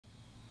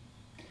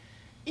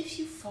If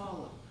you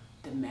follow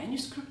the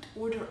manuscript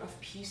order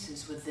of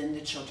pieces within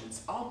the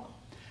children's album,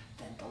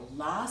 then the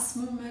last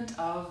movement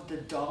of the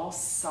doll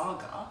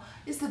saga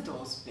is the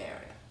doll's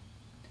burial.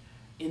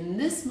 In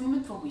this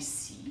movement, what we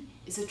see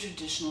is a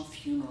traditional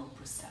funeral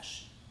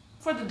procession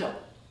for the doll.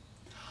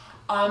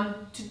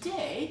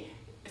 Today,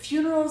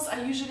 funerals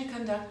are usually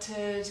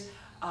conducted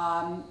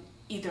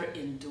either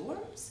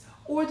indoors,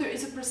 or there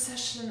is a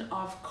procession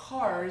of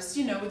cars,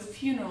 you know, with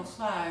funeral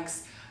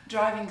flags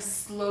driving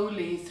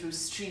slowly through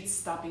streets,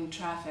 stopping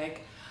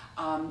traffic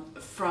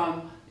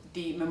from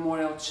the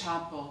memorial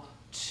chapel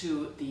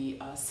to the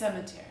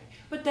cemetery.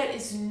 But that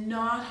is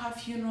not how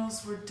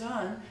funerals were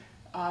done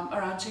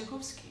around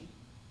Tchaikovsky.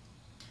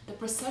 The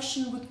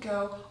procession would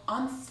go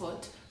on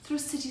foot through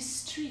city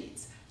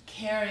streets,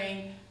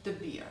 carrying the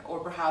bier, or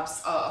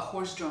perhaps a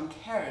horse-drawn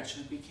carriage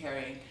would be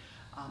carrying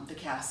the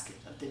casket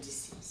of the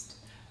deceased,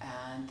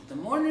 and the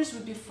mourners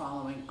would be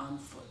following on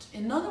foot.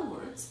 In other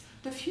words,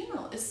 the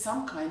funeral is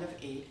some kind of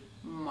a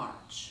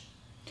march.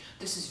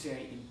 This is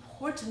very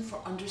important for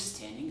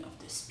understanding of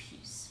this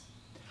piece.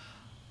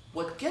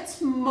 What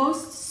gets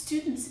most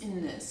students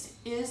in this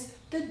is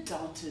the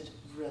dotted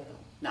rhythm.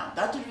 Now,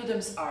 dotted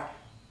rhythms are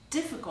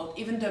difficult,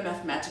 even though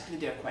mathematically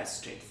they're quite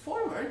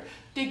straightforward.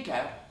 They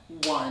go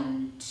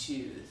 1,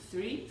 2,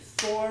 3,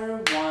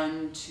 4,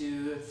 1,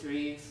 2,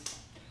 3, 4.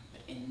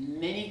 But in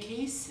many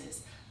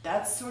cases,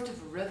 that sort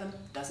of rhythm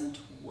doesn't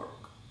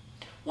work.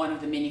 One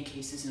of the many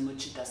cases in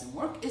which it doesn't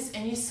work is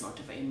any sort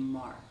of a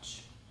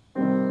march.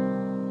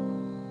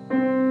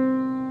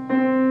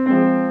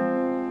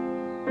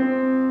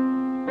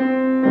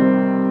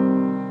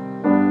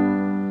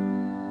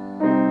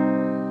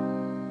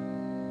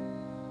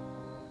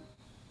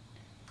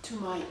 To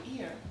my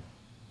ear,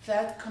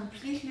 that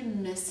completely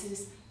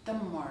misses the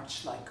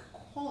march-like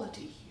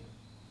quality here.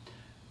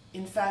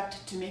 In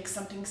fact, to make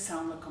something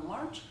sound like a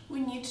march,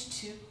 we need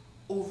to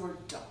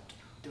overdot.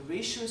 The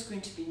ratio is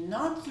going to be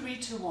not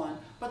 3:1,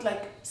 but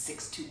like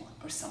 6:1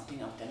 or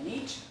something of that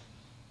nature.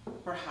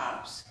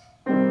 Perhaps.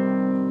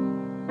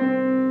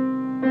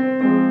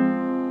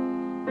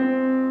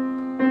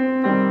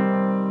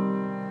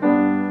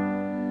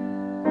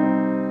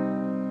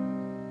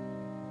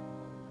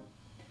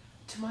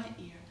 To my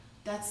ear,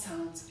 that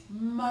sounds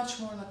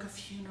much more like a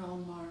funeral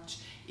march.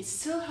 It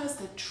still has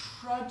the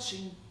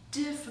trudging,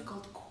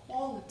 difficult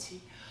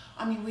quality.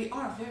 I mean, we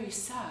are very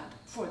sad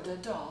for the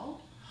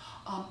doll,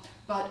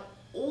 but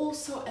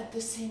also at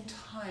the same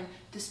time,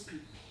 this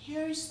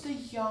prepares the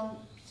young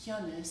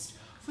pianist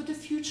for the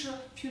future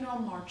funeral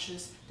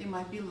marches they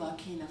might be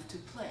lucky enough to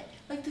play,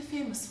 like the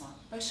famous one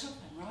by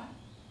Chopin, right?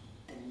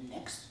 The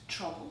next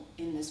trouble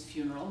in this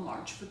funeral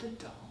march for the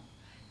doll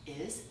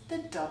is the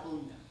double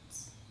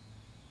notes.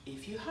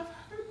 If you have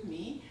heard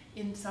me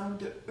in some of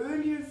the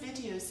earlier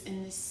videos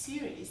in this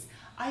series,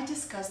 I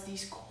discussed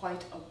these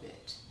quite a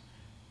bit.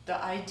 The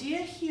idea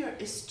here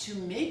is to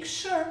make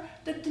sure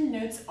that the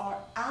notes are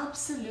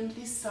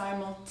absolutely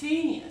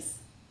simultaneous.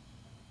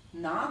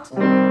 Not.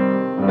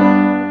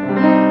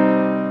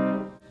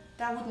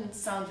 That wouldn't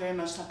sound very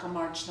much like a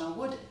march now,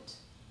 would it?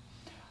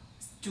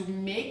 To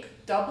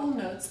make double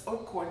notes or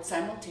chords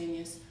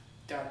simultaneous,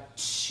 there are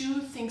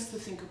two things to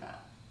think about.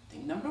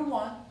 Thing number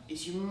one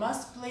is you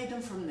must play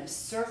them from the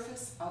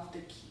surface of the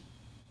key.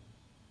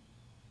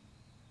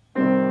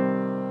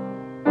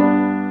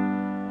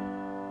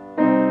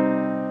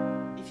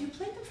 If you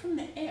play them from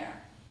the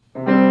air,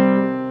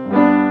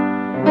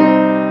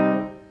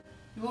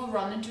 you will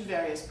run into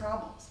various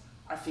problems.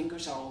 Our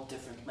fingers are all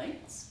different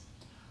lengths.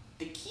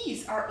 The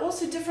keys are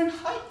also different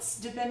heights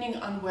depending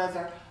on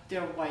whether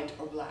they're white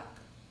or black.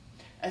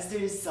 As the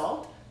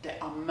result,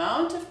 the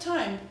amount of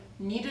time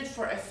needed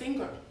for a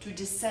finger to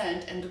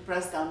descend and to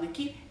press down the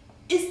key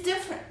is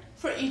different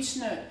for each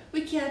note.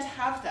 We can't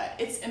have that.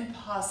 It's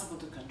impossible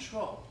to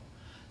control.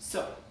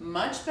 So,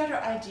 much better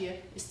idea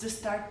is to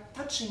start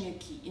touching a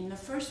key in the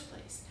first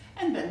place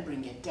and then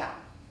bring it down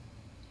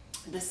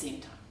at the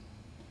same time.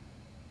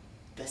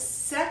 The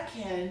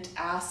second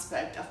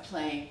aspect of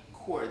playing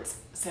chords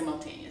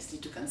simultaneously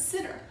to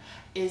consider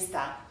is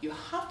that you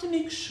have to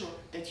make sure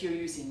that you're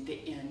using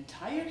the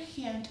entire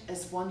hand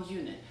as one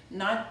unit,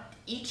 not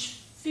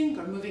each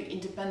finger moving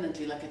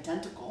independently like a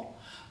tentacle,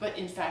 but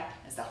in fact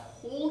as the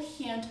whole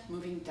hand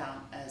moving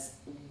down as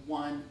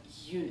one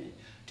unit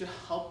to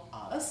help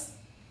us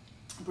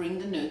bring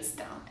the notes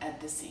down at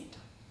the same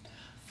time.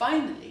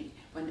 Finally,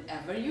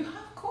 whenever you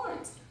have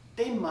chords,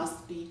 they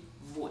must be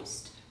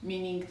voiced,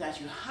 meaning that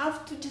you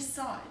have to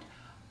decide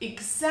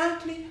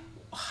exactly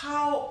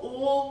how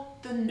all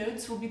the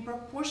notes will be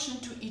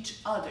proportioned to each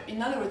other.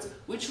 In other words,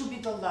 which will be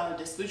the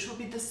loudest, which will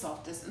be the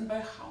softest, and by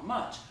how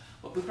much.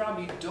 What we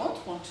probably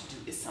don't want to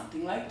do is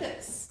something like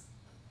this.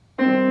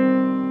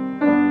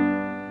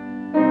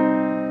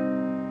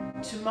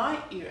 To my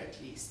ear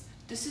at least,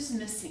 this is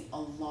missing a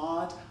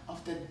lot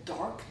of the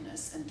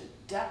darkness and the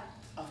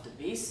depth of the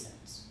bass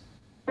notes.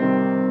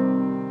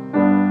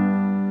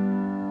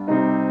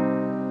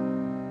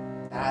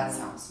 That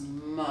sounds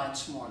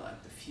much more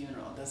like the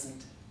funeral, doesn't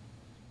it?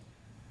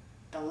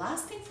 The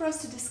last thing for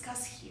us to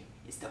discuss here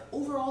is the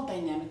overall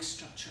dynamic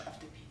structure of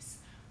the piece.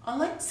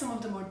 Unlike some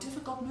of the more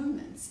difficult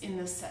movements in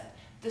the set,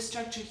 the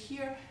structure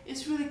here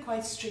is really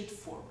quite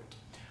straightforward.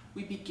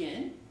 We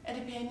begin at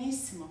a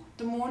pianissimo.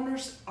 The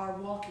mourners are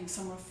walking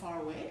somewhere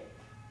far away.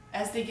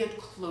 As they get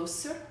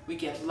closer, we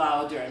get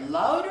louder and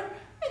louder,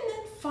 and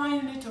then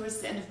finally towards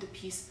the end of the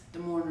piece, the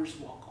mourners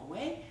walk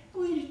away,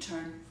 and we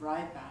return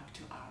right back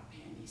to our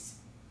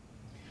pianissimo.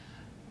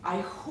 I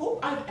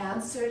hope I've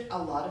answered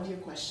a lot of your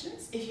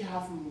questions. If you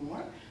have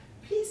more,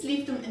 please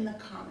leave them in the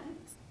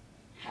comments.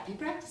 Happy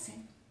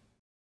practicing!